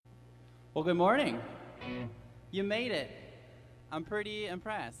Well, good morning. You made it. I'm pretty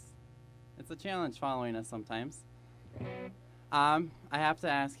impressed. It's a challenge following us sometimes. I have to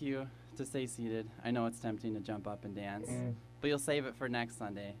ask you to stay seated. I know it's tempting to jump up and dance, but you'll save it for next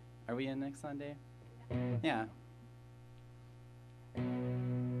Sunday. Are we in next Sunday? Yeah.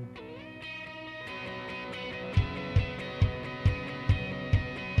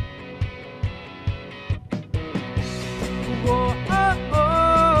 Whoa, oh,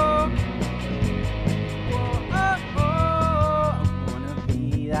 oh. Whoa, oh, oh. I wanna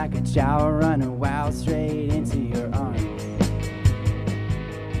be like a child running wild straight into your arms.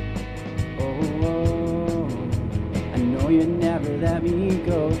 Oh, oh, I know you never let me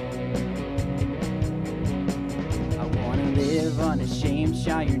go. I wanna live unashamed,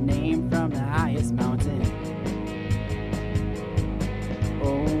 shout your name from the highest mountain.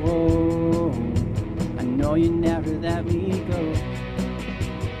 Oh, oh, I know you never let me go.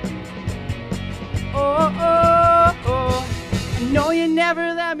 Oh, oh, oh, I know you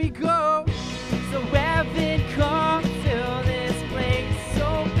never let me go. So heaven come, fill this place,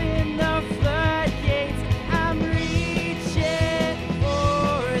 open the floodgates. I'm reaching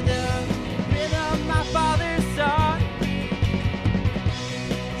for the rhythm my father's song.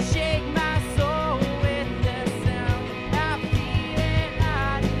 Shake my soul with the sound. I feel it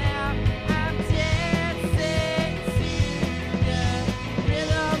right now. I'm dancing to the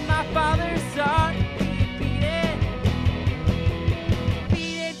rhythm my father's song.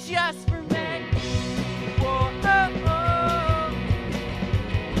 Beat it just for me. Whoa, oh, oh.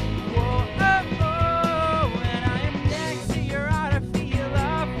 Whoa, oh, oh. When I am next to your heart, I feel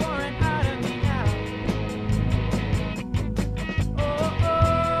love pouring out of me now. Oh, oh,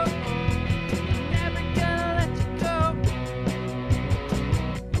 oh. Never gonna let you go.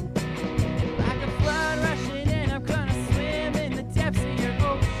 Like a flood rushing in, I'm gonna swim in the depths of your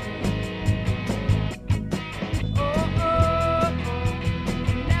ocean. Oh, oh, oh.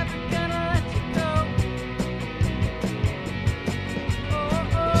 Never gonna let you go.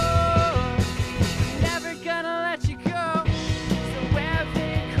 Oh, oh. Never gonna let you go. So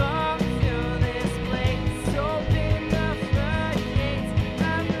heaven come, fill this place, open the floodgates.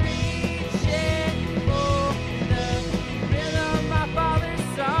 I'm reaching for the rhythm my father's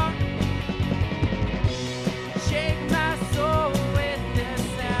song. Shake my soul with the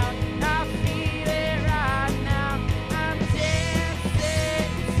sound. I feel it right now. I'm dancing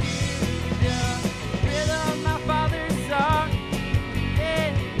to the rhythm my father's song.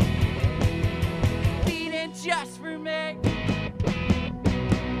 Beat it just for me.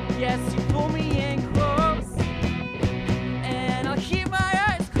 Yes, you pull me in close, and I'll keep my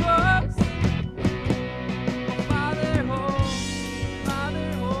eyes closed. Oh, Father, hold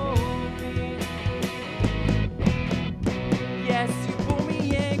me. Yes, you pull me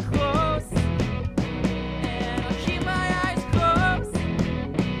in close, and I'll keep my eyes closed.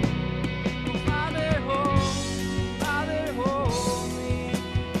 Oh, Father, hold me.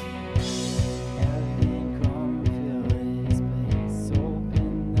 Heaven come, fill this place,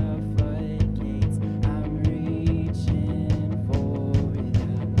 open the floodgates. I'm reaching for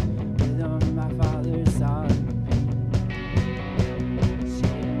the rhythm my father's song.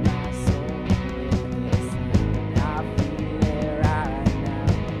 Shake my soul with the sound. I feel it right now.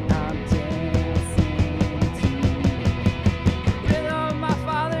 I'm dancing to the rhythm my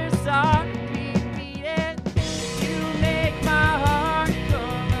father's song. Beat it. You make my heart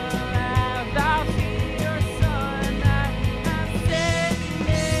come alive. I feel your sunlight. I'm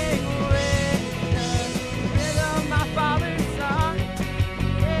singing with the rhythm my father's song.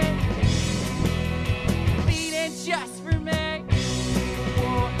 Beat it just for me.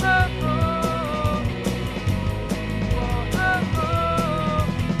 Whoa, oh, oh. Whoa, oh, oh.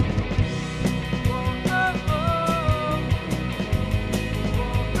 Whoa, oh, oh.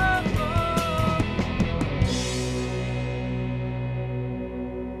 Whoa, oh, oh.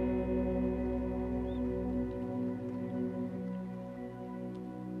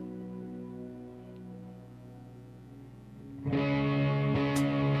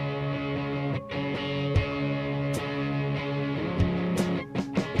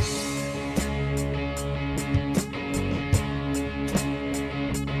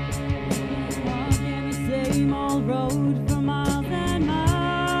 Walking the same old road for miles and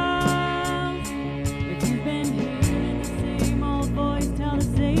miles. If you've been hearing the same old voice tell the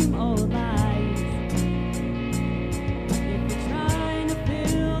same old lies. If you're trying to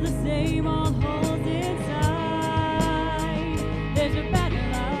fill the same old holes inside, there's a better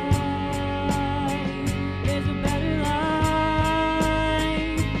life. There's a better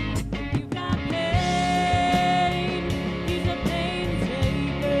life. If you've got pain, he's a pain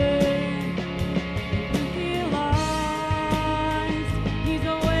taker.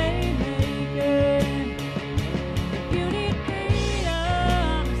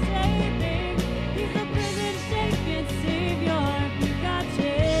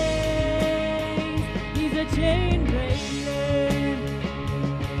 chain breaker.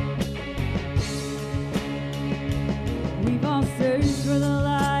 We've all searched for the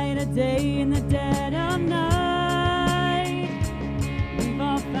light of day in the dead of night. We've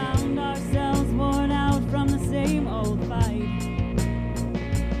all found ourselves worn out from the same old fight.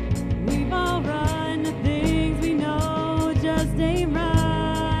 We've all run to things we know just ain't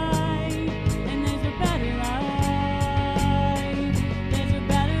right. And there's a better life. There's a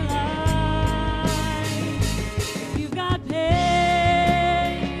better life. If you've got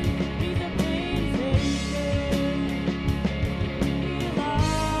pain, he's a pain taker.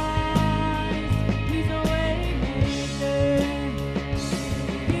 Realize he's a way maker.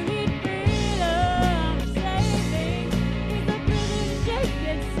 You need freedom, saving. He's a prison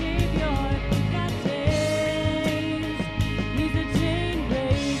shaking savior. You've got chains. He's a chain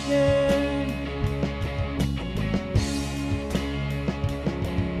breaker.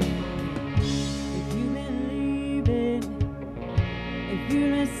 If you believe it, if you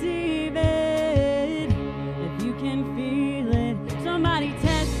receive it, if you can feel it, somebody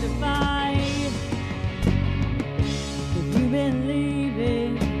testify. If you believe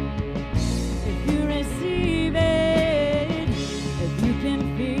it, if you receive it, if you can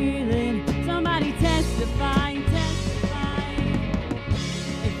feel it, somebody testify, testify.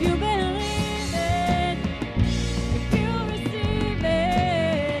 If you believe it, if you receive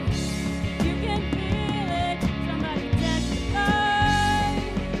it, you can feel it, somebody testify.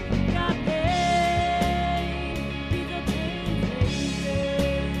 God paid, he's a pain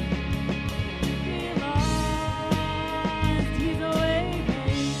taker. Realized he's a way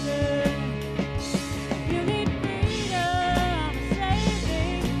maker. You need freedom,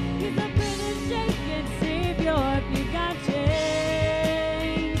 saving. He's a prison shaking savior. If you got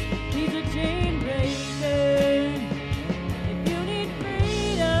chains, he's a chain breaker. If you need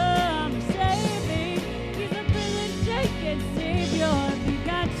freedom, saving. He's a prison shaking savior. If you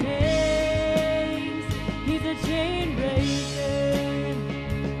got chains, he's a chain breaker.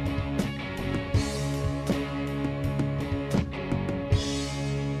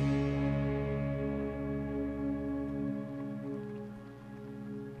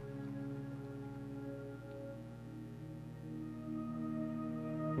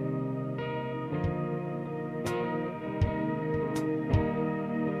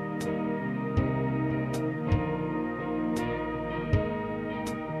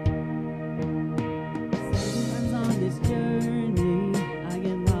 Sometimes on this journey, I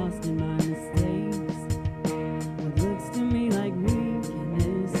get lost in my mistakes. What looks to me like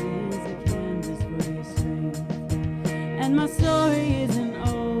weakness is a canvas for your strength. And my story isn't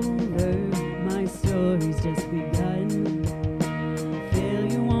over, my story's just begun.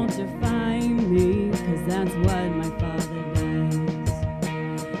 Failure won't define me, 'cause that's what my Father does.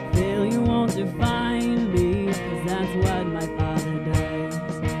 Failure won't define me, 'cause that's what my Father does.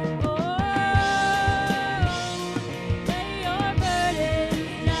 Oh, lay your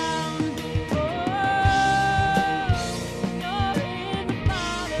burdens down. Oh, you're in the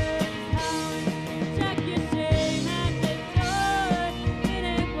Father's house. Check your shame at the door. It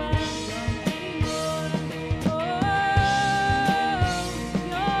ain't welcome anymore. Oh,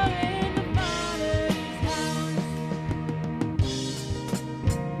 you're in the Father's house.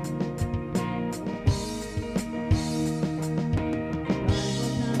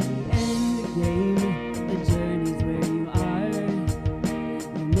 Arrival's not the end game. The journey's where you are.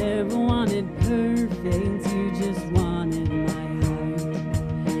 You never wanted perfect, you just wanted my heart.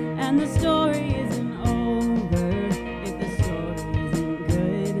 And the story isn't over if the story isn't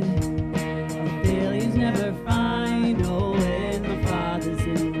good. A failure's never final when the Father's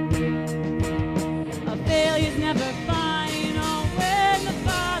in the room. A failure's never final when the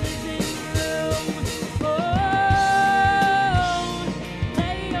Father's in the room. Oh,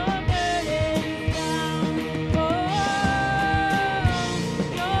 lay your burdens down. Oh,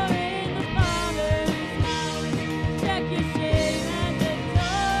 you're in the Father's house. Check your shame at the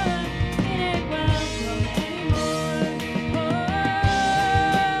door. It ain't welcome anymore. Oh,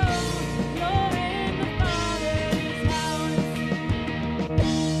 you're in the Father's house.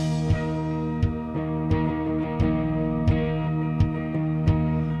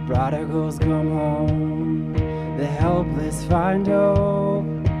 Prodigals come home, the helpless find hope.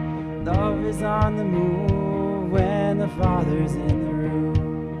 Love is on the move when the Father's in the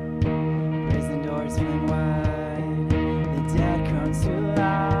room. Prison doors fling wide, the dead comes to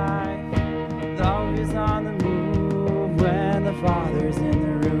life. Love is on the move when the Father's in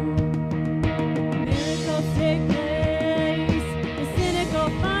the room. Miracles take place, the cynical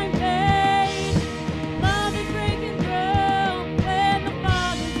find faith. Love is breaking through when the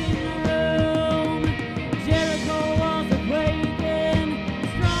Father's in the room.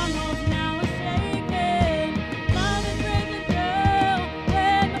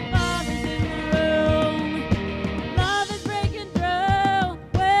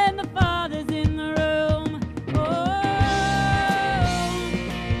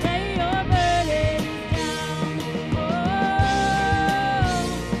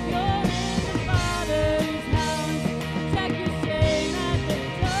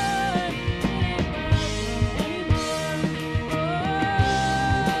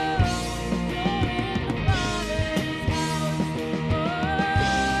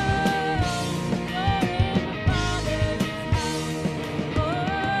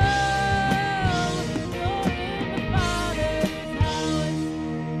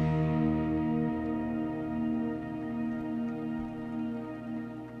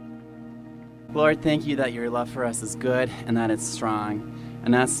 Lord, thank you that your love for us is good and that it's strong.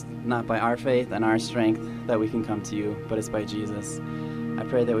 And that's not by our faith and our strength that we can come to you, but it's by Jesus. I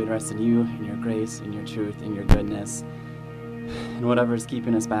pray that we'd rest in you, in your grace, in your truth, in your goodness. And whatever is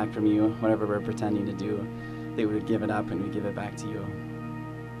keeping us back from you, whatever we're pretending to do, that we would give it up and we give it back to you.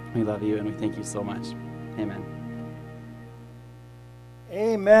 We love you and we thank you so much. Amen.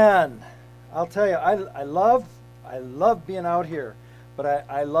 Amen. I'll tell you, I love being out here, but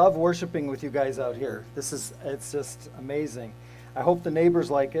I love worshiping with you guys out here. It's just amazing. I hope the neighbors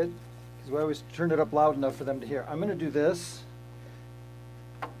like it, because we always turn it up loud enough for them to hear. I'm going to do this.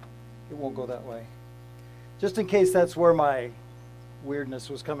 It won't go that way. Just in case that's where my weirdness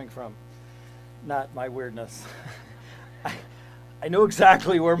was coming from. Not my weirdness. I know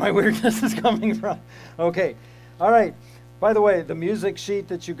exactly where my weirdness is coming from. Okay. All right. By the way, the music sheet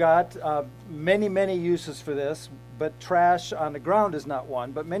that you got, many, many uses for this, but trash on the ground is not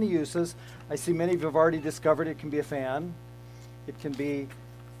one, but many uses. I see many of you have already discovered it can be a fan. It can be, you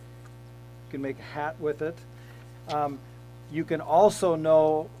can make a hat with it. You can also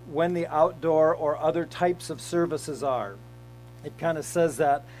know when the outdoor or other types of services are. It kind of says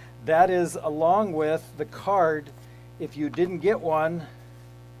that. That is along with the card. If you didn't get one,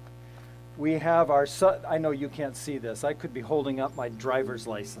 we have our, I know you can't see this. I could be holding up my driver's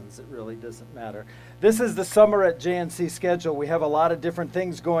license. It really doesn't matter. This is the Summer at JNC schedule. We have a lot of different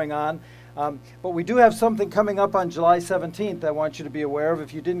things going on. But we do have something coming up on July 17th I want you to be aware of.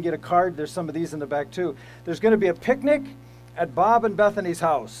 If you didn't get a card, there's some of these in the back too. There's going to be a picnic at Bob and Bethany's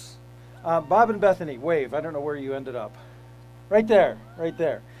house. Bob and Bethany, wave. I don't know where you ended up. Right there, right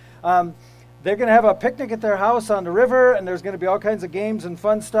there. They're going to have a picnic at their house on the river, and there's going to be all kinds of games and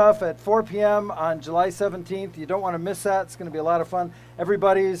fun stuff at 4 p.m. on July 17th. You don't want to miss that. It's going to be a lot of fun.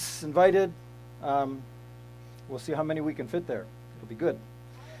 Everybody's invited. We'll see how many we can fit there. It'll be good.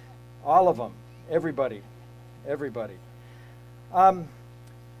 All of them. Everybody. Everybody.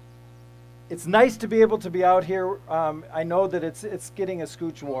 It's nice to be able to be out here. I know that it's getting a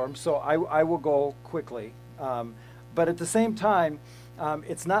scooch warm, so I will go quickly. But at the same time,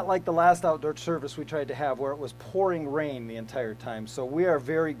 it's not like the last outdoor service we tried to have where it was pouring rain the entire time. So we are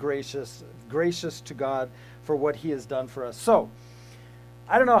very gracious to God for what he has done for us. So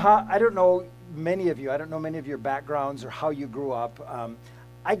I don't know many of you. I don't know many of your backgrounds or how you grew up.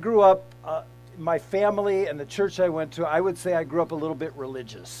 I grew up, my family and the church I went to, I would say I grew up a little bit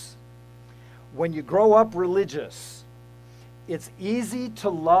religious. When you grow up religious, it's easy to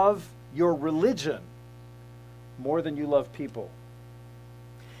love your religion more than you love people.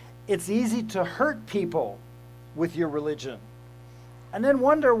 It's easy to hurt people with your religion and then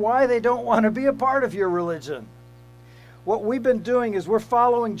wonder why they don't want to be a part of your religion. What we've been doing is we're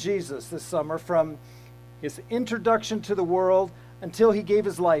following Jesus this summer from his introduction to the world until he gave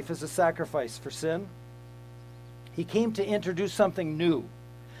his life as a sacrifice for sin. He came to introduce something new,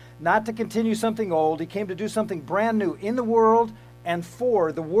 not to continue something old. He came to do something brand new in the world and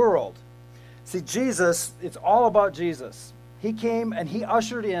for the world. See, Jesus, it's all about Jesus. He came and he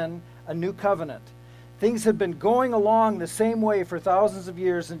ushered in a new covenant. Things had been going along the same way for thousands of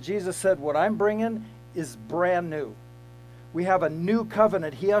years, and Jesus said, what I'm bringing is brand new. We have a new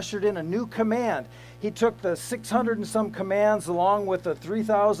covenant. He ushered in a new command. He took the 600 and some commands along with the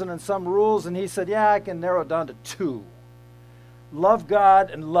 3,000 and some rules, and he said, yeah, I can narrow it down to 2. Love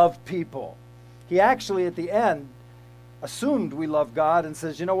God and love people. He actually, at the end, assumed we love God and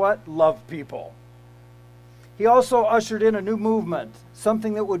says, you know what? Love people. He also ushered in a new movement,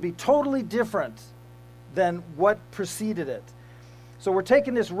 something that would be totally different than what preceded it. So we're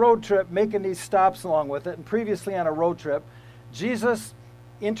taking this road trip, making these stops along with it, and previously on a road trip, Jesus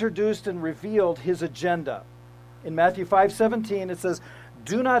introduced and revealed his agenda. In Matthew 5:17, it says,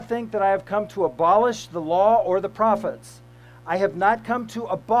 do not think that I have come to abolish the law or the prophets. I have not come to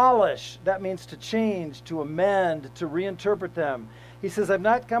abolish. That means to change, to amend, to reinterpret them. He says, I've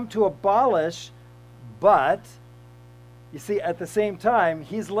not come to abolish, but, you see, at the same time,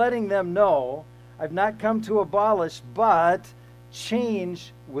 he's letting them know, I've not come to abolish, but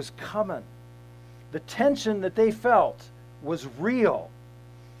change was coming. The tension that they felt was real.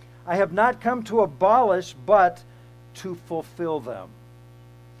 I have not come to abolish, but to fulfill them.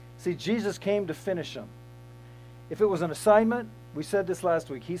 See, Jesus came to finish them. If it was an assignment, we said this last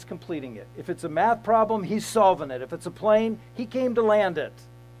week, he's completing it. If it's a math problem, he's solving it. If it's a plane, he came to land it.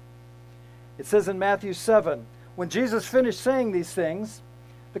 It says in Matthew 7, when Jesus finished saying these things,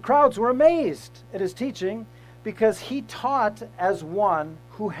 the crowds were amazed at his teaching because he taught as one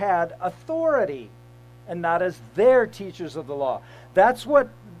who had authority and not as their teachers of the law. That's what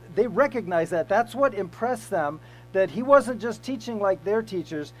they recognized that. That's what impressed them, that he wasn't just teaching like their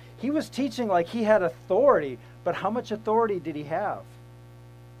teachers, he was teaching like he had authority. But how much authority did he have?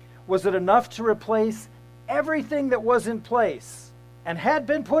 Was it enough to replace everything that was in place and had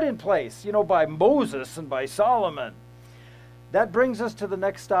been put in place, by Moses and by Solomon? That brings us to the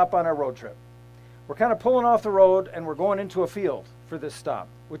next stop on our road trip. We're kind of pulling off the road and we're going into a field for this stop,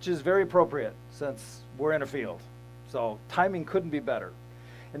 which is very appropriate since we're in a field. So timing couldn't be better.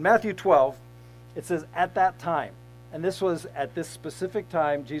 In Matthew 12, it says, at that time. And this was at this specific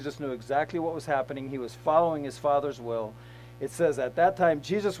time. Jesus knew exactly what was happening. He was following his Father's will. It says, at that time,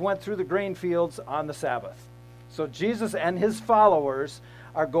 Jesus went through the grain fields on the Sabbath. So Jesus and his followers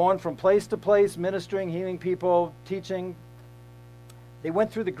are going from place to place, ministering, healing people, teaching. They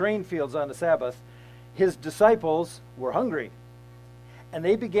went through the grain fields on the Sabbath. His disciples were hungry, and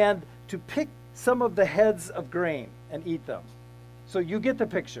they began to pick some of the heads of grain and eat them. So you get the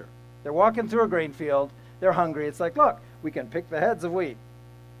picture. They're walking through a grain field. They're hungry. It's like, look, we can pick the heads of wheat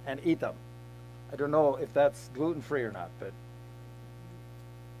and eat them. I don't know if that's gluten-free or not, but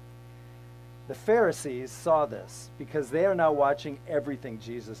the Pharisees saw this because they are now watching everything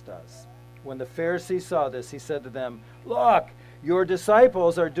Jesus does. When the Pharisees saw this, he said to them, look, your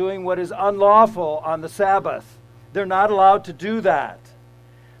disciples are doing what is unlawful on the Sabbath. They're not allowed to do that.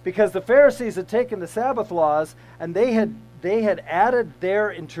 Because the Pharisees had taken the Sabbath laws and they had added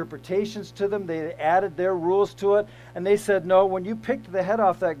their interpretations to them. They had added their rules to it. And they said, no, when you picked the head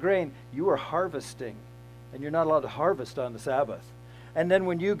off that grain, you were harvesting. And you're not allowed to harvest on the Sabbath. And then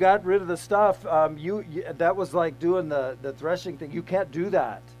when you got rid of the stuff, that was like doing the threshing thing. You can't do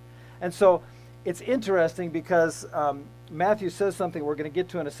that. And so it's interesting because Matthew says something we're going to get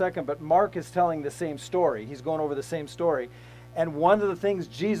to in a second, but Mark is telling the same story. He's going over the same story. And one of the things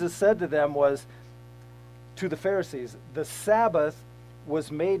Jesus said to them was, to the Pharisees, the Sabbath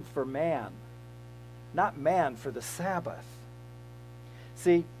was made for man, not man for the Sabbath.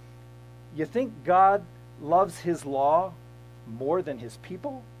 See, you think God loves his law more than his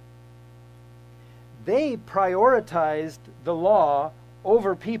people? They prioritized the law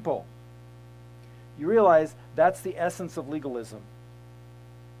over people. You realize that's the essence of legalism.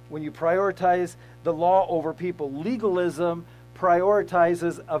 When you prioritize the law over people, legalism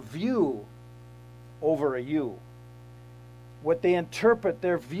prioritizes a view over a you. What they interpret,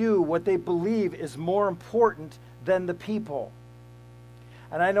 their view, what they believe is more important than the people.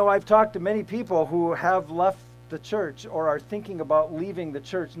 And I know I've talked to many people who have left the church or are thinking about leaving the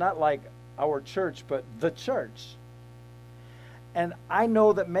church, not like our church, but the church. And I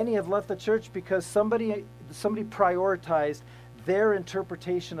know that many have left the church because somebody prioritized their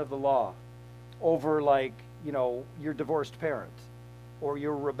interpretation of the law over, like, your divorced parent or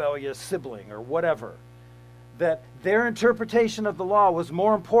your rebellious sibling or whatever. That their interpretation of the law was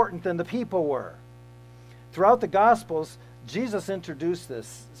more important than the people were. Throughout the Gospels, Jesus introduced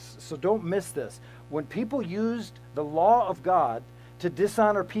this, so don't miss this. When people used the law of God to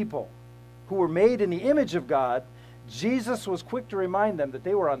dishonor people who were made in the image of God, Jesus was quick to remind them that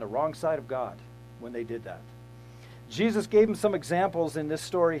they were on the wrong side of God when they did that. Jesus gave them some examples in this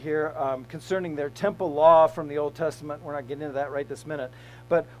story here concerning their temple law from the Old Testament. We're not getting into that right this minute.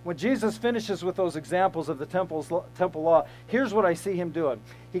 But when Jesus finishes with those examples of the temple law, here's what I see him doing.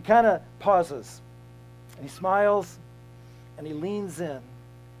 He kind of pauses, and he smiles, and he leans in,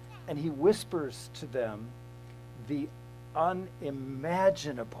 and he whispers to them the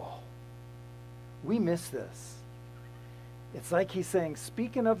unimaginable. We miss this. It's like he's saying,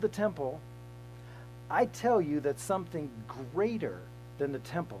 speaking of the temple, I tell you that something greater than the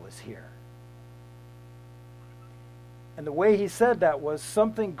temple is here. And the way he said that was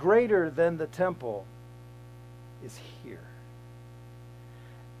something greater than the temple is here.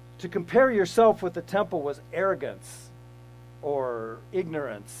 To compare yourself with the temple was arrogance or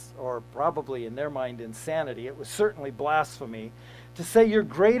ignorance or probably in their mind insanity. It was certainly blasphemy. To say you're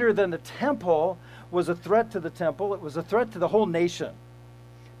greater than the temple was a threat to the temple. It was a threat to the whole nation.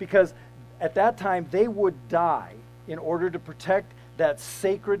 Because at that time, they would die in order to protect that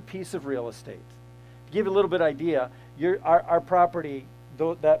sacred piece of real estate. To give you a little bit of idea, our property,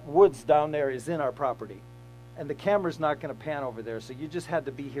 that woods down there is in our property. And the camera's not going to pan over there, so you just had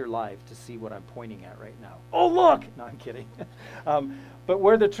to be here live to see what I'm pointing at right now. Oh, look! No, I'm kidding. But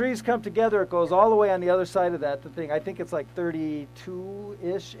where the trees come together, it goes all the way on the other side of that. The thing, I think it's like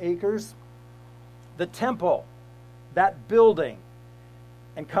 32-ish acres. The temple, that building,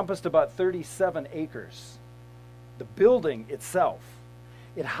 encompassed about 37 acres. The building itself,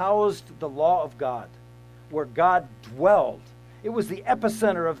 it housed the law of God, where God dwelled. It was the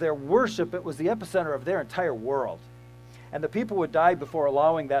epicenter of their worship. It was the epicenter of their entire world. And the people would die before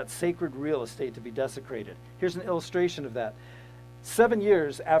allowing that sacred real estate to be desecrated. Here's an illustration of that. 7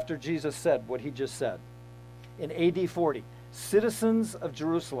 years after Jesus said what he just said, in AD 40, citizens of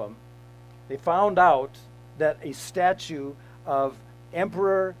Jerusalem, they found out that a statue of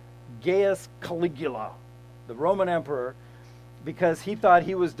Emperor Gaius Caligula, the Roman emperor, because he thought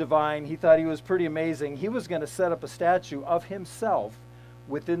he was divine, he thought he was pretty amazing, he was going to set up a statue of himself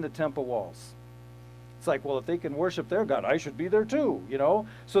within the temple walls. It's like, well, if they can worship their God, I should be there too, you know?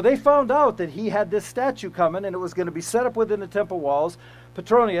 So they found out that he had this statue coming, and it was going to be set up within the temple walls.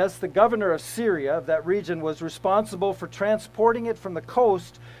 Petronius, the governor of Syria, of that region, was responsible for transporting it from the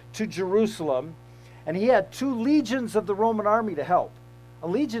coast to Jerusalem, and he had 2 legions of the Roman army to help. A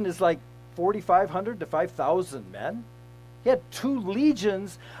legion is like 4,500 to 5,000 men. He had 2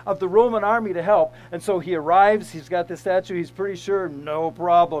 legions of the Roman army to help. And so he arrives, he's got the statue, he's pretty sure no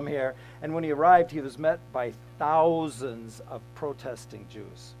problem here. And when he arrived, he was met by thousands of protesting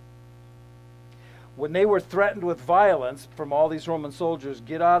Jews. When they were threatened with violence from all these Roman soldiers,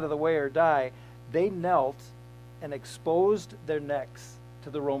 get out of the way or die, they knelt and exposed their necks to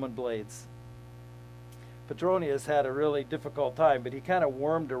the Roman blades. Petronius had a really difficult time, but he kind of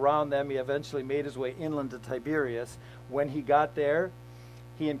wormed around them. He eventually made his way inland to Tiberias. When he got there,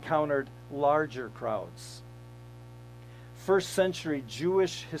 he encountered larger crowds. First century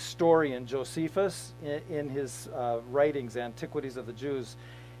Jewish historian Josephus, in his writings, Antiquities of the Jews,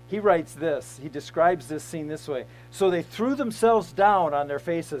 he writes this. He describes this scene this way. So they threw themselves down on their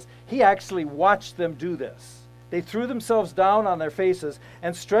faces. He actually watched them do this. They threw themselves down on their faces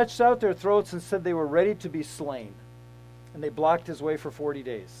and stretched out their throats and said they were ready to be slain. And they blocked his way for 40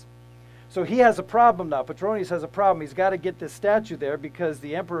 days. So he has a problem now. Petronius has a problem. He's got to get this statue there because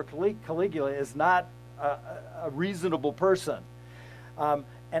the Emperor Caligula is not a reasonable person.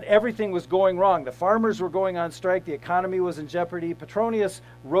 And everything was going wrong. The farmers were going on strike. The economy was in jeopardy. Petronius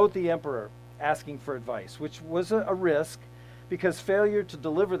wrote the emperor asking for advice, which was a risk, because failure to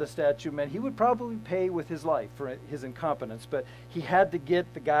deliver the statue meant he would probably pay with his life for his incompetence, but he had to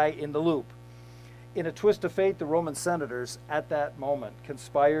get the guy in the loop. In a twist of fate, the Roman senators at that moment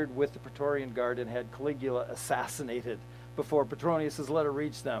conspired with the Praetorian Guard and had Caligula assassinated before Petronius' letter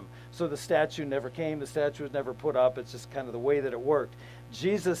reached them. So the statue never came, the statue was never put up. It's just kind of the way that it worked.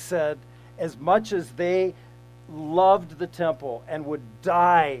 Jesus said, as much as they loved the temple and would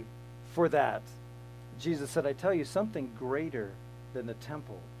die for that, Jesus said, I tell you, something greater than the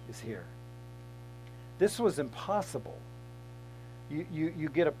temple is here. This was impossible. You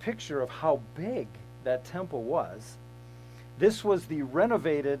get a picture of how big that temple was. This was the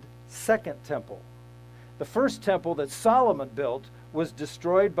renovated second temple. The first temple that Solomon built was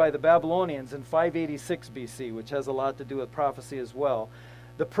destroyed by the Babylonians in 586 BC, which has a lot to do with prophecy as well.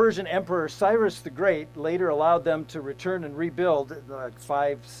 The Persian Emperor Cyrus the Great later allowed them to return and rebuild,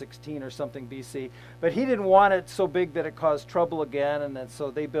 516 or something BC, but he didn't want it so big that it caused trouble again, and then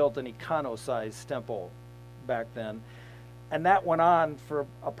so they built an Icono-sized temple back then. And that went on for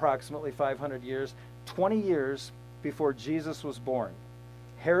approximately 500 years, 20 years before Jesus was born.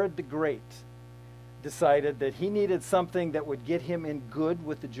 Herod the Great decided that he needed something that would get him in good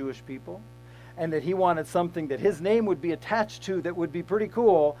with the Jewish people, and that he wanted something that his name would be attached to that would be pretty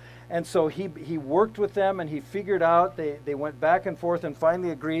cool. And so he worked with them, and he figured out, they went back and forth and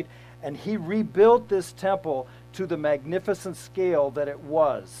finally agreed, and he rebuilt this temple to the magnificent scale that it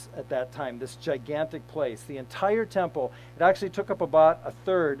was at that time, this gigantic place. The entire temple, it actually took up about a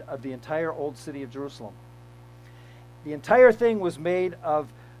third of the entire old city of Jerusalem. The entire thing was made of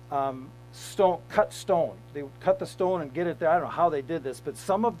cut stone. They would cut the stone and get it there. I don't know how they did this, but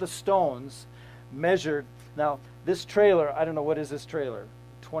some of the stones measured. Now, this trailer, I don't know, what is this trailer?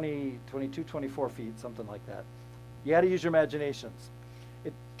 20, 22, 24 feet, something like that. You got to use your imaginations.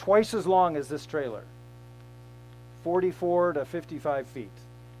 It's twice as long as this trailer. 44 to 55 feet.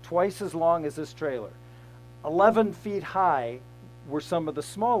 Twice as long as this trailer. 11 feet high were some of the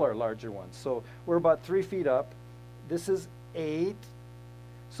smaller, larger ones. So we're about 3 feet up. This is 8.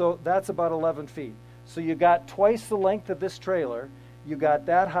 So that's about 11 feet. So you got twice the length of this trailer. You got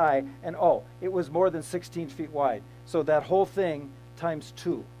that high. And oh, it was more than 16 feet wide. So that whole thing times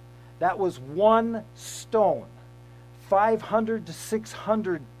 2. That was one stone. 500 to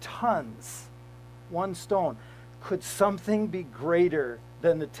 600 tons. One stone. Could something be greater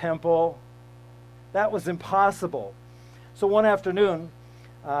than the temple? That was impossible. So one afternoon,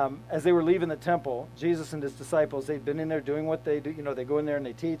 as they were leaving the temple, Jesus and his disciples, they'd been in there doing what they do. You know, they go in there and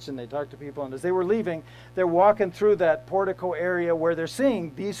they teach and they talk to people. And as they were leaving, they're walking through that portico area where they're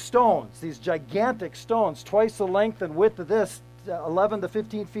seeing these stones, these gigantic stones, twice the length and width of this, 11 to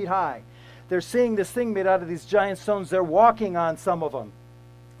 15 feet high. they're seeing this thing made out of these giant stones. They're walking on some of them.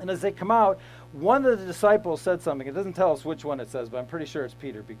 And as they come out, one of the disciples said something. It doesn't tell us which one it says, but I'm pretty sure it's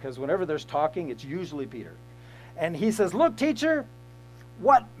Peter, because whenever there's talking, it's usually Peter. And he says, "Look, teacher,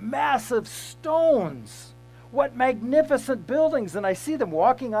 what massive stones, what magnificent buildings." And I see them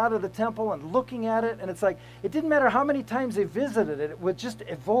walking out of the temple and looking at it, and it's like, it didn't matter how many times they visited it, it would just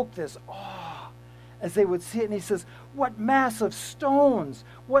evoke this awe as they would see it. And he says, "What massive stones,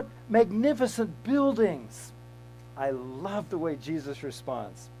 what magnificent buildings." I love the way Jesus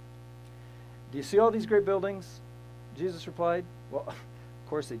responds. "Do you see all these great buildings?" Jesus replied. Well, of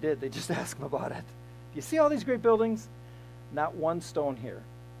course they did. They just asked him about it. "Do you see all these great buildings? Not one stone here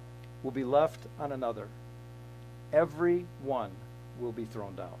will be left on another. Every one will be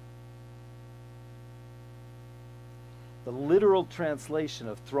thrown down." The literal translation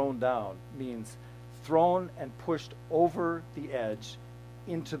of thrown down means thrown and pushed over the edge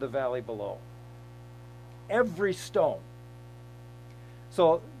into the valley below. Every stone.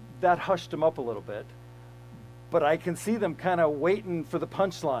 So that hushed them up a little bit, but I can see them kind of waiting for the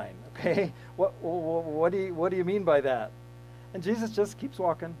punchline. Okay, what do you mean by that? And Jesus just keeps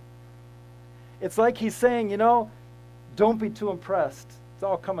walking. It's like he's saying, don't be too impressed. It's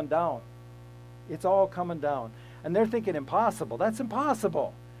all coming down. It's all coming down. And they're thinking, impossible. That's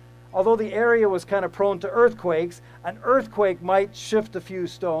impossible. Although the area was kind of prone to earthquakes, an earthquake might shift a few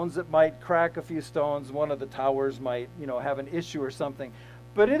stones. It might crack a few stones. One of the towers might, have an issue or something.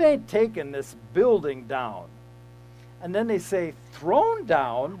 But it ain't taking this building down. And then they say, thrown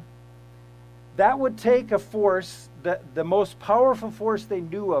down? That would take a force, that the most powerful force they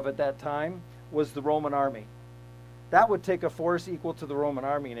knew of at that time was the Roman army. That would take a force equal to the Roman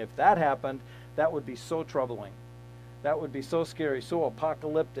army. And if that happened, that would be so troubling. That would be so scary, so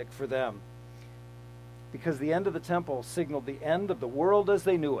apocalyptic for them. Because the end of the temple signaled the end of the world as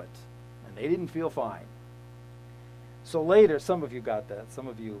they knew it. And they didn't feel fine. So later, some of you got that. Some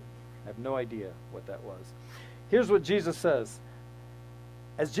of you have no idea what that was. Here's what Jesus says.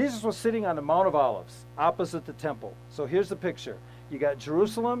 As Jesus was sitting on the Mount of Olives, opposite the temple. So here's the picture. You got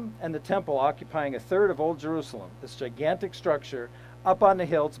Jerusalem and the temple occupying a third of Old Jerusalem. This gigantic structure up on the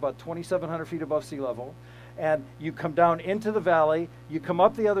hill. It's about 2,700 feet above sea level. And you come down into the valley. You come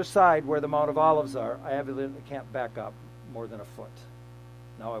up the other side where the Mount of Olives are. I evidently can't back up more than a foot.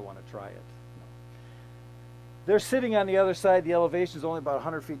 Now I want to try it. They're sitting on the other side. The elevation is only about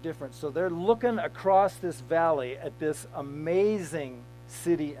 100 feet different. So they're looking across this valley at this amazing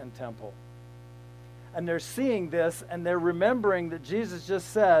city and temple. And they're seeing this, and they're remembering that Jesus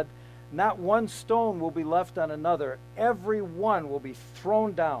just said, not one stone will be left on another. Every one will be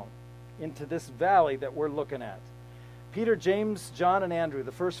thrown down into this valley that we're looking at. Peter, James, John, and Andrew,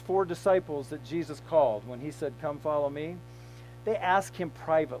 the first 4 disciples that Jesus called when he said, "Come follow me," they asked him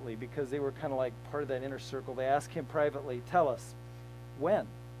privately, because they were kind of like part of that inner circle. They asked him privately, "Tell us, when?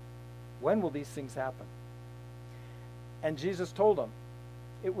 When will these things happen?" And Jesus told them.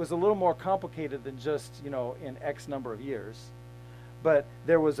 It was a little more complicated than just, in X number of years. But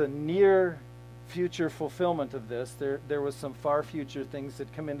there was a near future fulfillment of this. There was some far future things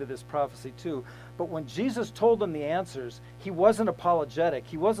that come into this prophecy too. But when Jesus told them the answers, he wasn't apologetic.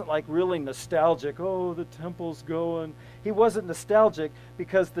 He wasn't like really nostalgic. Oh, the temple's going. He wasn't nostalgic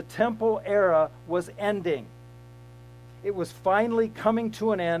because the temple era was ending. It was finally coming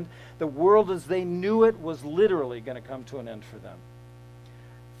to an end. The world as they knew it was literally going to come to an end for them.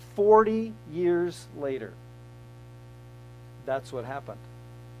 40 years later, that's what happened.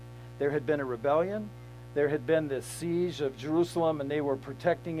 There had been a rebellion. There had been this siege of Jerusalem, and they were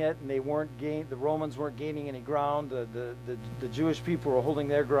protecting it, and the Romans weren't gaining any ground. The Jewish people were holding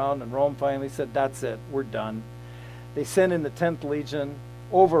their ground, and Rome finally said, "That's it, we're done." They sent in the 10th Legion,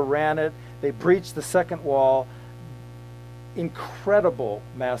 overran it. They breached the second wall. Incredible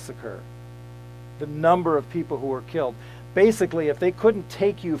massacre. The number of people who were killed. Basically, if they couldn't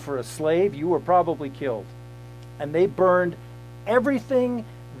take you for a slave, you were probably killed. And they burned everything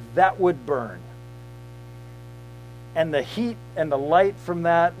that would burn. And the heat and the light from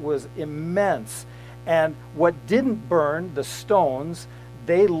that was immense. And what didn't burn, the stones,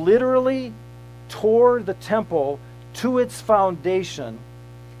 they literally tore the temple to its foundation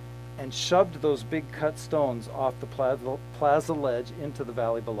and shoved those big cut stones off the plaza ledge into the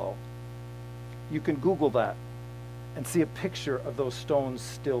valley below. You can Google that and see a picture of those stones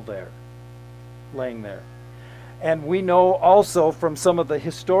still there, laying there. And we know also from some of the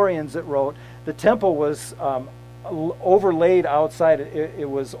historians that wrote, the temple was overlaid outside. It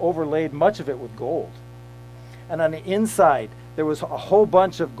was overlaid, much of it with gold. And on the inside, There was a whole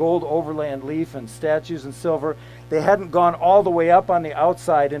bunch of gold overland leaf and statues and silver. They hadn't gone all the way up on the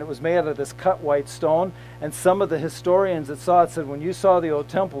outside, and it was made out of this cut white stone. And some of the historians that saw it said, when you saw the old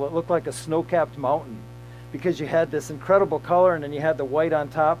temple, it looked like a snow-capped mountain, because you had this incredible color, and then you had the white on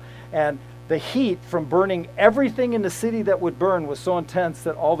top. And the heat from burning everything in the city that would burn was so intense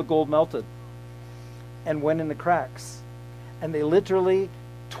that all the gold melted and went in the cracks. And they literally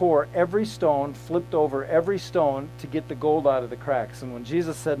tore every stone, flipped over every stone to get the gold out of the cracks. And when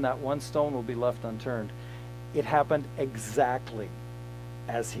Jesus said not one stone will be left unturned, it happened exactly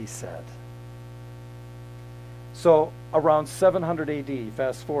as he said. So around 700 AD,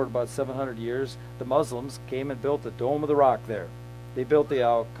 fast forward about 700 years, the Muslims came and built the Dome of the Rock there. They built the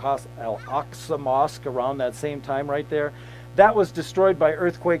Al-Aqsa Mosque around that same time right there. That was destroyed by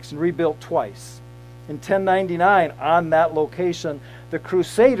earthquakes and rebuilt twice. In 1099, on that location, the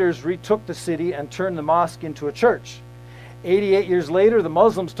Crusaders retook the city and turned the mosque into a church. 88 years later, the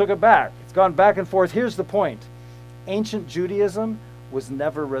Muslims took it back. It's gone back and forth. Here's the point. Ancient Judaism was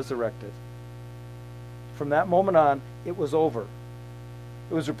never resurrected. From that moment on, it was over.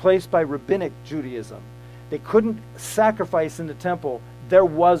 It was replaced by Rabbinic Judaism. They couldn't sacrifice in the temple. There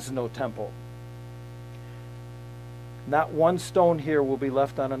was no temple. Not one stone here will be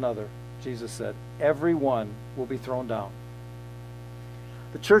left on another, Jesus said. Every one will be thrown down.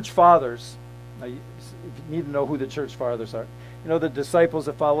 The church fathers, now you need to know who the church fathers are. You know, the disciples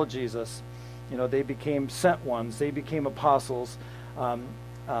that followed Jesus, you know, they became sent ones. They became apostles.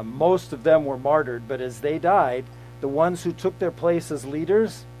 Most of them were martyred, but as they died, the ones who took their place as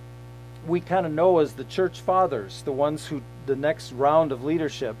leaders, we kind of know as the church fathers, the ones who, the next round of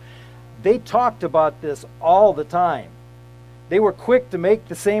leadership, they talked about this all the time. They were quick to make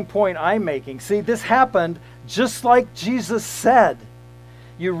the same point I'm making. See, this happened just like Jesus said.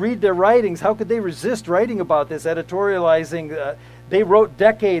 You read their writings, how could they resist writing about this, editorializing? They wrote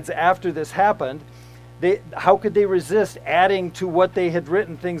decades after this happened. How could they resist adding to what they had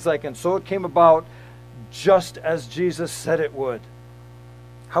written, things like, and so it came about just as Jesus said it would.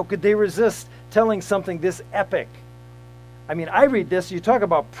 How could they resist telling something this epic? I mean, I read this, you talk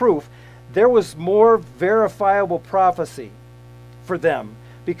about proof. There was more verifiable prophecy for them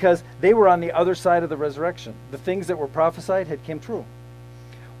because they were on the other side of the resurrection. The things that were prophesied had come true.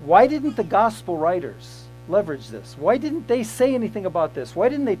 Why didn't the gospel writers leverage this? Why didn't they say anything about this? Why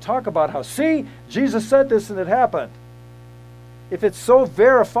didn't they talk about how, see, Jesus said this and it happened? If it's so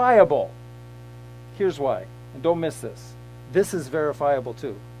verifiable, here's why, and don't miss this. This is verifiable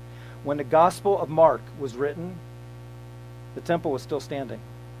too. When the Gospel of Mark was written, the temple was still standing.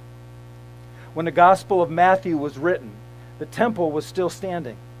 When the Gospel of Matthew was written, the temple was still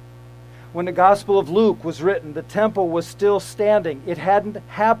standing. When the Gospel of Luke was written, the temple was still standing. It hadn't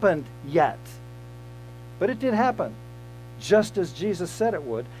happened yet. But it did happen, just as Jesus said it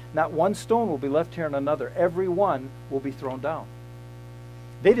would. Not one stone will be left here on another. Every one will be thrown down.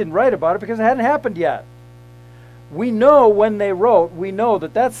 They didn't write about it because it hadn't happened yet. We know when they wrote, we know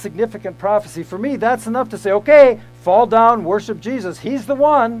that that's significant prophecy. For me, that's enough to say, okay, fall down, worship Jesus. He's the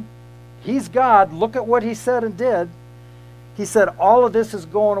one. He's God. Look at what he said and did. He said all of this is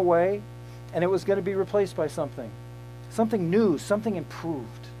going away, and it was going to be replaced by something. Something new, something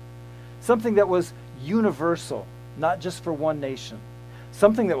improved. Something that was universal, not just for one nation.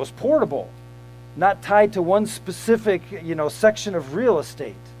 Something that was portable, not tied to one specific, section of real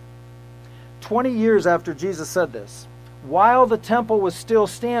estate. 20 years after Jesus said this, while the temple was still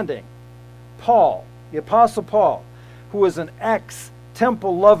standing, Paul, the Apostle Paul, who was an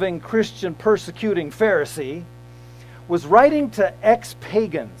ex-temple-loving Christian persecuting Pharisee, was writing to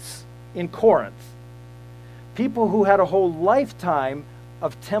ex-pagans in Corinth, people who had a whole lifetime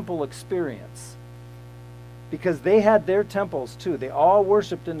of temple experience, because they had their temples too. They all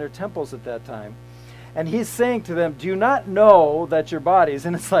worshiped in their temples at that time. And he's saying to them, do you not know that your bodies,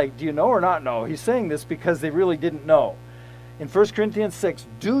 and it's like, do you know or not know? He's saying this because they really didn't know. In 1 Corinthians 6,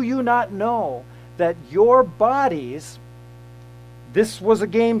 do you not know that your bodies, this was a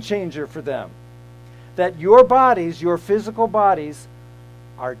game changer for them, that your bodies, your physical bodies,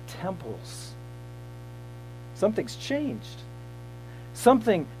 are temples. Something's changed.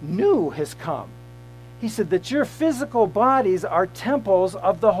 Something new has come. He said that your physical bodies are temples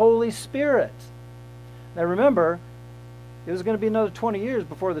of the Holy Spirit. Now remember, it was going to be another 20 years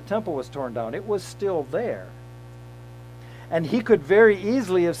before the temple was torn down. It was still there. And he could very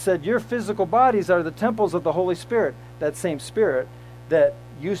easily have said, your physical bodies are the temples of the Holy Spirit, that same Spirit that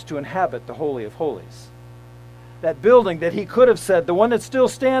used to inhabit the Holy of Holies. That building that he could have said, the one that's still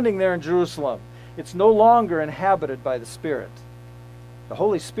standing there in Jerusalem, it's no longer inhabited by the Spirit. The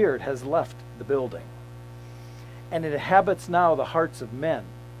Holy Spirit has left the building. and it inhabits now the hearts of men,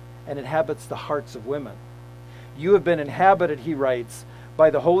 and inhabits the hearts of women. You have been inhabited, he writes, by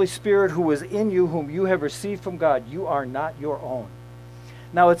the Holy Spirit who is in you, whom you have received from God. You are not your own.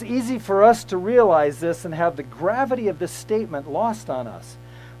 Now, it's easy for us to realize this and have the gravity of this statement lost on us,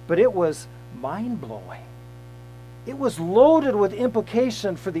 but it was mind-blowing. It was loaded with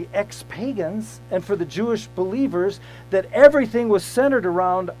implication for the ex-pagans and for the Jewish believers that everything was centered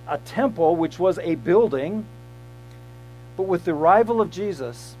around a temple, which was a building. But with the arrival of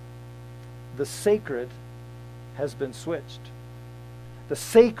Jesus, the sacred has been switched. The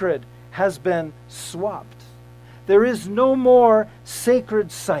sacred has been swapped. There is no more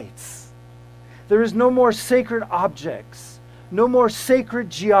sacred sites. There is no more sacred objects. No more sacred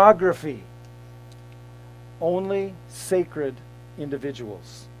geography. Only sacred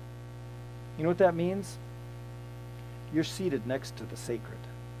individuals. You know what that means? You're seated next to the sacred.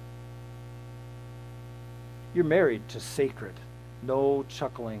 You're married to sacred. No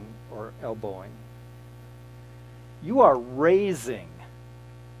chuckling or elbowing. You are raising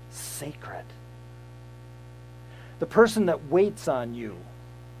sacred. The person that waits on you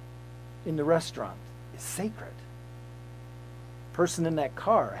in the restaurant is sacred. Person in that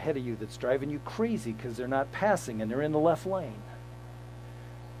car ahead of you that's driving you crazy because they're not passing and they're in the left lane.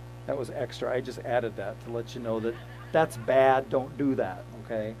 That was extra. I just added that to let you know that that's bad. Don't do that,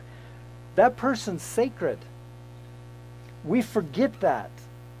 okay? That person's sacred. We forget that.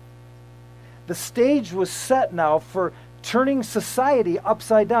 The stage was set now for turning society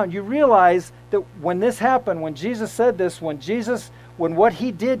upside down. You realize that when this happened, when Jesus said this, when what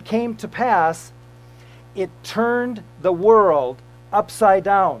he did came to pass, it turned the world upside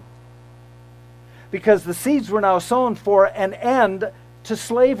down. Because the seeds were now sown for an end to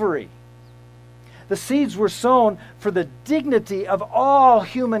slavery. The seeds were sown for the dignity of all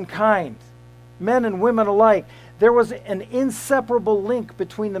humankind, men and women alike. There was an inseparable link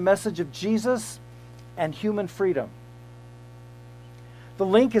between the message of Jesus and human freedom. The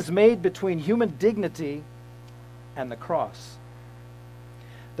link is made between human dignity and the cross.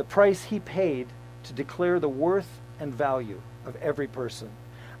 The price he paid to declare the worth and value of every person.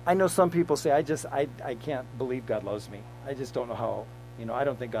 I know some people say, I can't believe God loves me. I just don't know how, I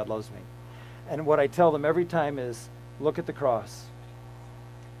don't think God loves me. And what I tell them every time is, look at the cross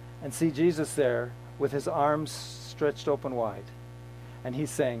and see Jesus there with his arms stretched open wide. And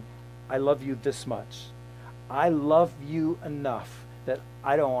he's saying, I love you this much. I love you enough that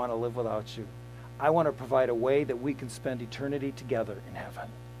I don't want to live without you. I want to provide a way that we can spend eternity together in heaven.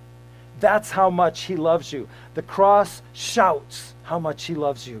 That's how much he loves you. The cross shouts how much he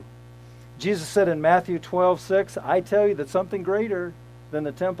loves you. Jesus said in Matthew 12:6, I tell you that something greater than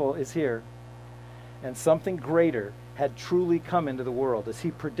the temple is here. And something greater had truly come into the world. As he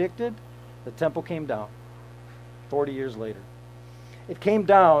predicted, the temple came down 40 years later. It came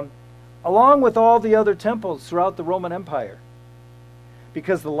down along with all the other temples throughout the Roman Empire,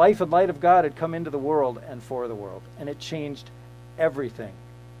 because the life and light of God had come into the world and for the world, and it changed everything.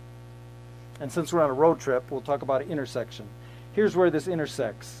 And since we're on a road trip, we'll talk about an intersection. Here's where this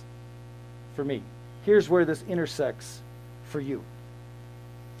intersects for me. Here's where this intersects for you.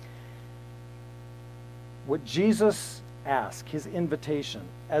 What Jesus asked, his invitation,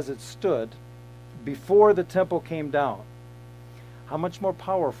 as it stood before the temple came down, how much more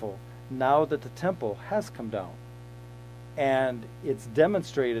powerful now that the temple has come down and it's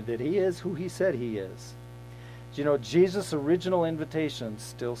demonstrated that he is who he said he is. Do you know, Jesus' original invitation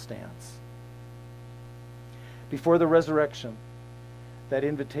still stands. Before the resurrection, that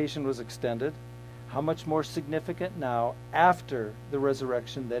invitation was extended. How much more significant now, after the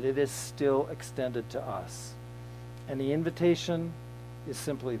resurrection, that it is still extended to us. And the invitation is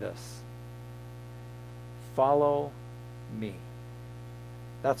simply this: follow me.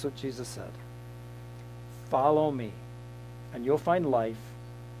 That's what Jesus said. Follow me, and you'll find life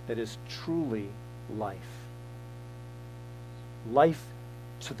that is truly life. Life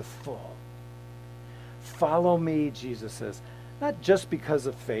to the full. Follow me, Jesus says, not just because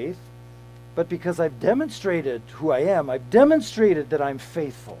of faith, but because I've demonstrated who I am. I've demonstrated that I'm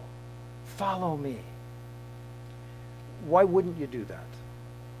faithful. Follow me. Why wouldn't you do that?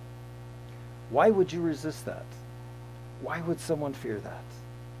 Why would you resist that? Why would someone fear that?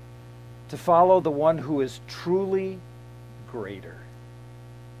 To follow the one who is truly greater.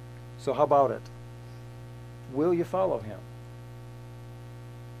 So how about it? Will you follow him?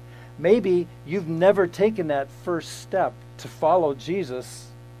 Maybe you've never taken that first step to follow Jesus.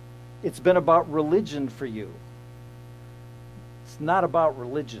 It's been about religion for you. It's not about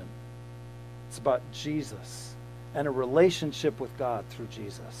religion. It's about Jesus and a relationship with God through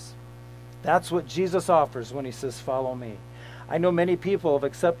Jesus. That's what Jesus offers when he says, follow me. I know many people have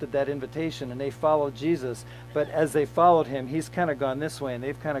accepted that invitation and they followed Jesus, but as they followed him, he's kind of gone this way and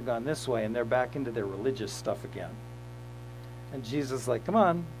they've kind of gone this way, and they're back into their religious stuff again. And Jesus is like, come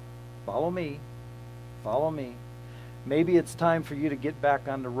on, follow me, follow me. Maybe it's time for you to get back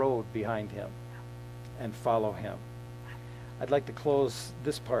on the road behind him and follow him. I'd like to close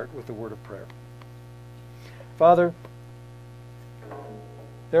this part with a word of prayer. Father,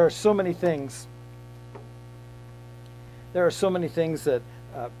 there are so many things. There are so many things that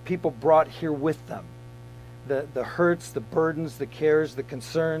people brought here with them. The hurts, the burdens, the cares, the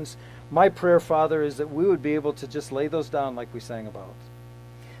concerns. My prayer, Father, is that we would be able to just lay those down like we sang about.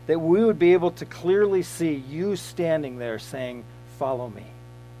 That we would be able to clearly see you standing there saying, follow me.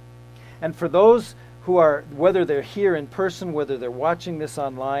 And for those who are, whether they're here in person, whether they're watching this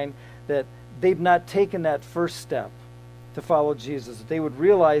online, that they've not taken that first step to follow Jesus, that they would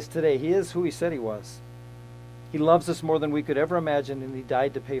realize today he is who he said he was. He loves us more than we could ever imagine, and he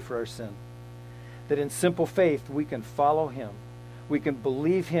died to pay for our sin. That in simple faith we can follow him. We can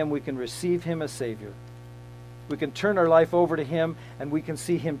believe him. We can receive him as Savior. We can turn our life over to him, and we can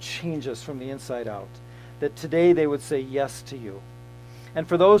see him change us from the inside out. That today they would say yes to you. And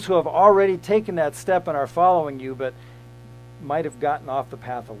for those who have already taken that step and are following you, but might have gotten off the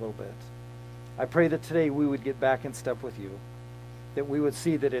path a little bit, I pray that today we would get back in step with you. That we would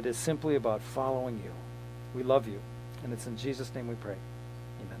see that it is simply about following you. We love you. And it's in Jesus' name we pray.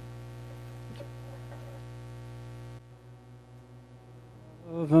 Amen.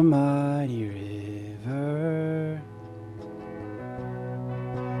 Of a mighty river,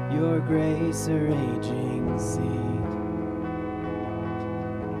 your grace a raging sea,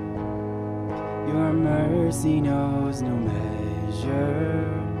 your mercy knows no measure,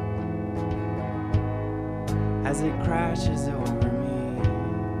 as it crashes over me,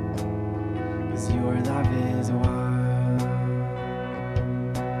 'cause your love is wild.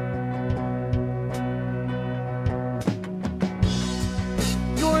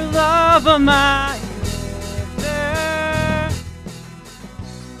 Your love of my river,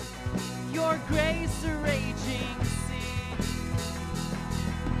 your grace a raging sea,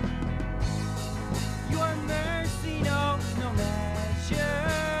 your mercy knows no measure,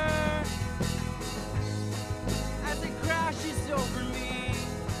 as it crashes over me,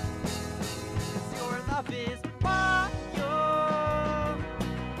 'cause your love is wild.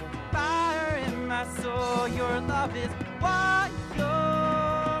 Fire in my soul, your love is wild.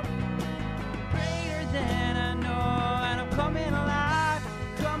 Greater than I know, and I'm coming alive,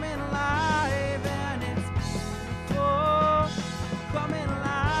 and it's beautiful. Coming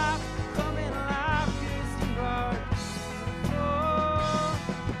alive, 'cause you are beautiful.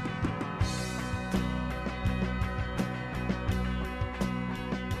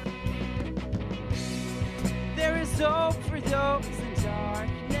 There is hope for those in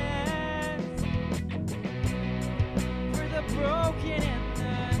darkness, for the broken and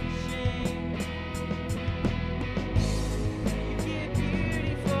the chained. You give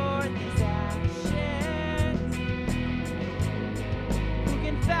beauty for these ashes. Who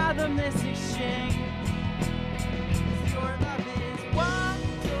can fathom this exchange? 'Cause your love is wild.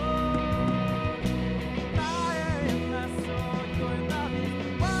 Fire in my soul, your love is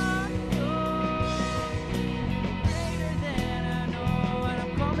wild. Greater than I know, and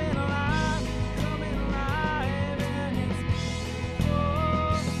I'm coming alive, and it's beautiful.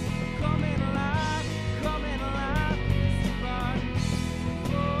 Coming alive, 'cause you are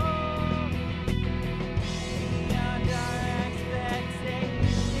beautiful. Beyond our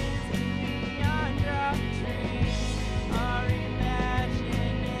expectations, beyond our dreams, our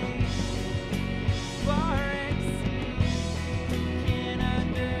imagination far exceeds. Who can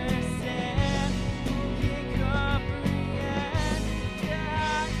understand? Who can comprehend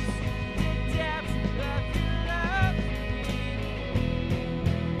the depths of your love for me?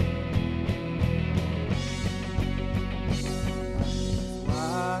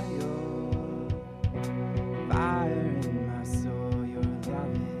 Wild, fire in my soul, your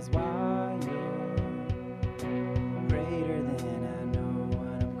love is wild. Greater than I know,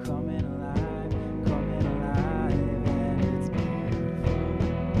 and I'm coming alive, and it's beautiful.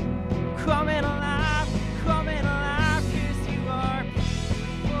 Coming alive, 'cause you are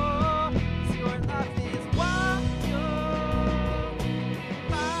beautiful. 'Cause your love is wild.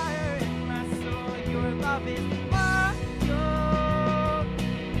 Fire in my soul, your love is wild.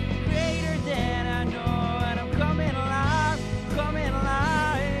 Greater than I know, and I'm coming alive,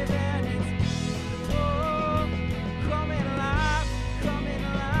 and it's beautiful. Coming alive,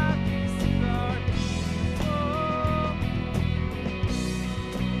 'cause you are beautiful.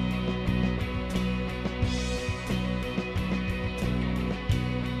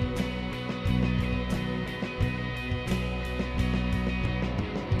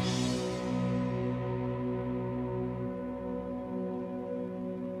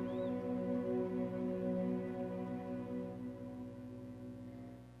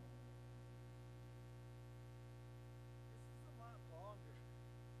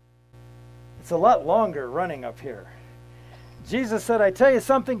 It's a lot longer running up here. Jesus said, I tell you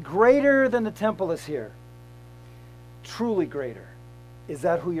something, greater than the temple is here. Truly greater. Is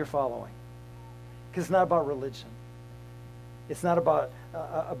that who you're following? Because it's not about religion. It's not about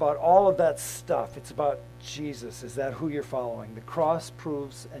all of that stuff. It's about Jesus. Is that who you're following? The cross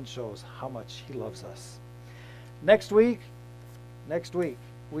proves and shows how much he loves us. Next week,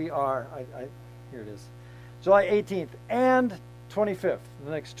 we are, here it is, July 18th and 25th,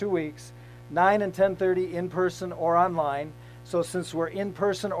 the next 2 weeks, 9 and 10:30 in person or online. So since we're in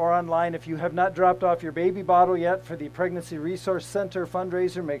person or online, if you have not dropped off your baby bottle yet for the Pregnancy Resource Center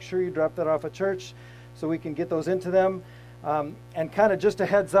fundraiser, make sure you drop that off at church so we can get those into them. And kind of just a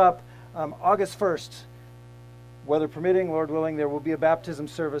heads up, August 1st, weather permitting, Lord willing, there will be a baptism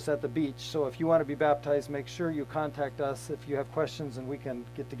service at the beach. So if you want to be baptized, make sure you contact us if you have questions, and we can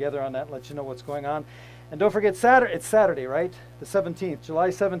get together on that and let you know what's going on. And don't forget, it's Saturday, right? The 17th, July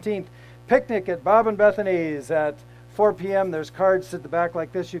 17th, picnic at Bob and Bethany's at 4 p.m. There's cards at the back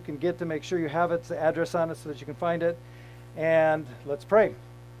like this you can get to make sure you have it, the address on it so that you can find it. And let's pray.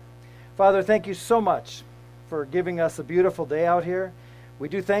 Father, thank you so much for giving us a beautiful day out here. We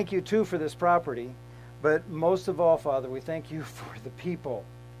do thank you, too, for this property. But most of all, Father, we thank you for the people.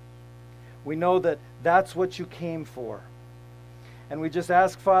 We know that that's what you came for. And we just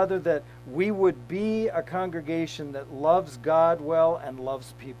ask, Father, that we would be a congregation that loves God well and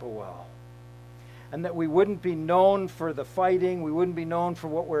loves people well. And that we wouldn't be known for the fighting, we wouldn't be known for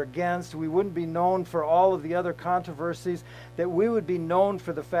what we're against, we wouldn't be known for all of the other controversies, that we would be known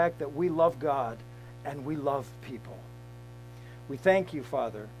for the fact that we love God and we love people. We thank you,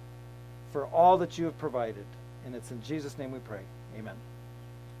 Father, for all that you have provided. And it's in Jesus' name we pray. Amen.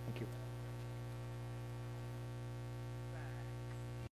 Thank you.